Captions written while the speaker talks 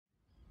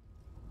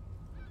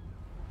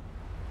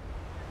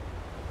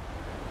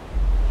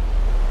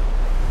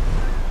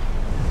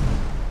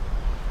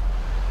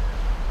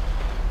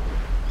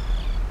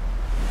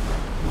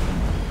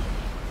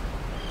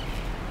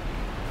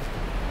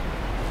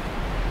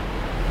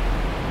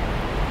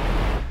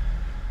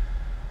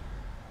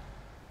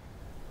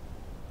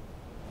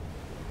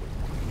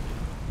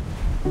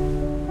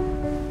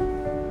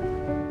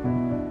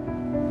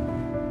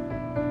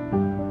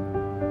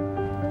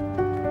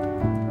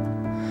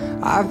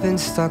I've been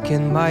stuck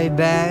in my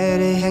bed,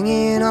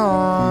 hanging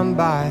on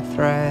by a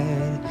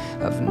thread.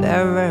 I've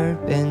never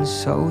been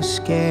so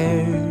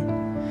scared.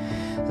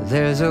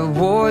 There's a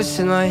voice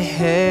in my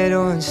head who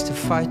wants to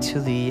fight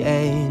till the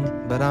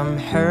end, but I'm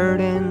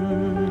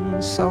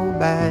hurting so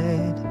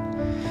bad.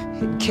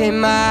 It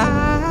came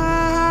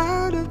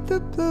out of the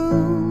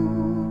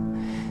blue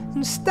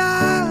and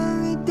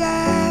stopped me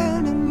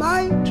dead in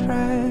my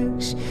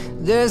tracks.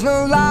 There's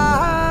no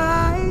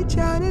light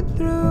shining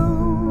through.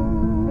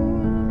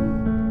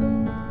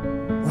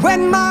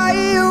 When my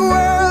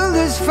world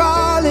is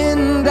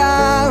falling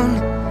down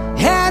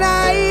and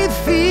I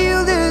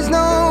feel there's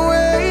no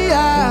way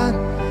out,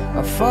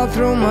 I fall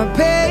through my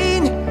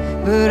pain,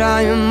 but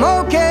I am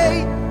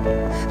okay.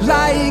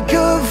 Like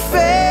a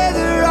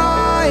feather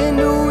in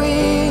the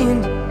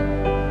wind.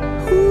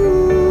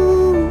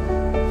 Ooh,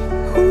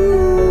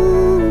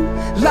 ooh.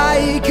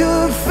 Like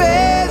a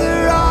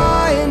feather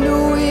in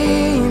the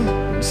wind.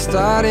 I'm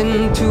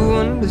starting to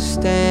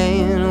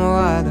understand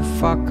why the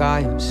fuck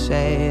I am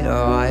sad,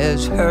 or why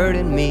it's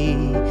hurting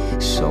me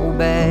so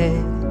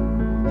bad.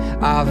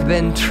 I've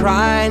been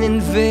trying in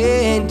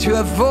vain to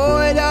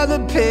avoid all the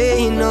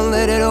pain, don't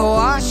let it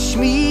wash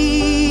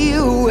me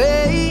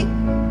away.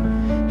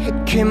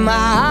 It came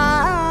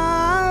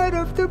out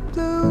of the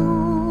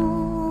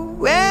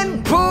blue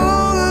and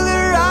pulled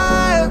the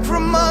rug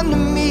from under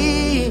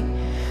me.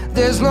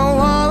 There's no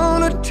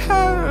one to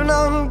turn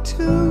on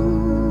to.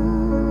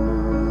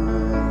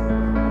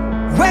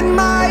 When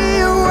my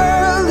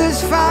world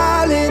is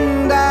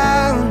falling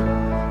down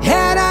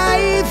and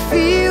I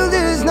feel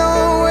there's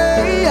no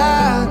way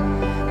out,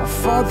 I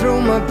fall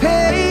through my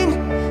pain,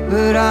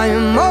 but I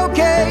am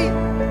okay.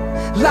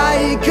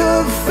 Like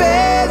a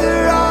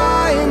feather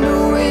in the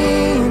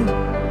wind.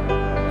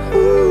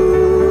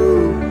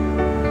 Ooh,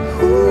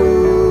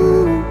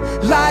 ooh.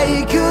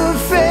 Like a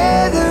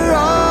feather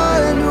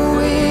in the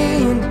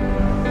wind.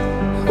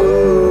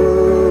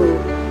 Ooh,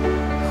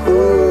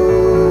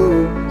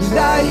 ooh.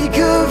 Like a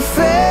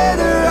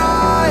feather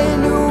in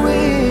the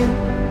wind.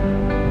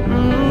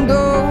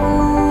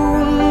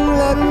 Don't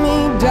let me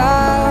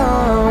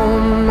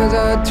down as I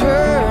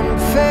turn and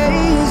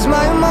face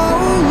my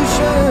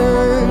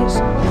emotions.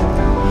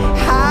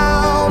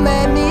 How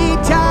many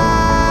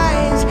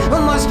times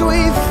must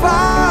we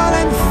fall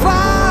and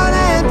fall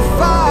and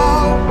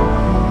fall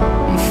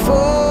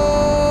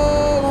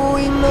before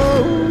we know?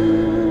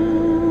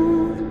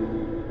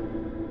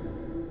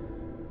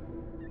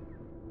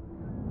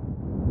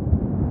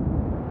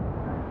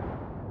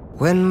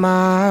 When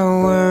my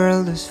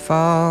world is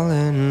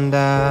falling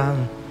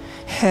down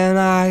and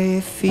I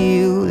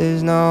feel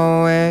there's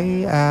no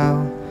way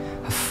out,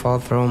 I fall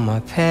through my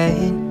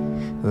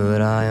pain,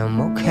 but I am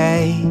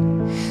okay.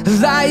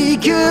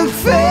 Like a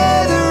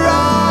feather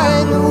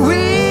in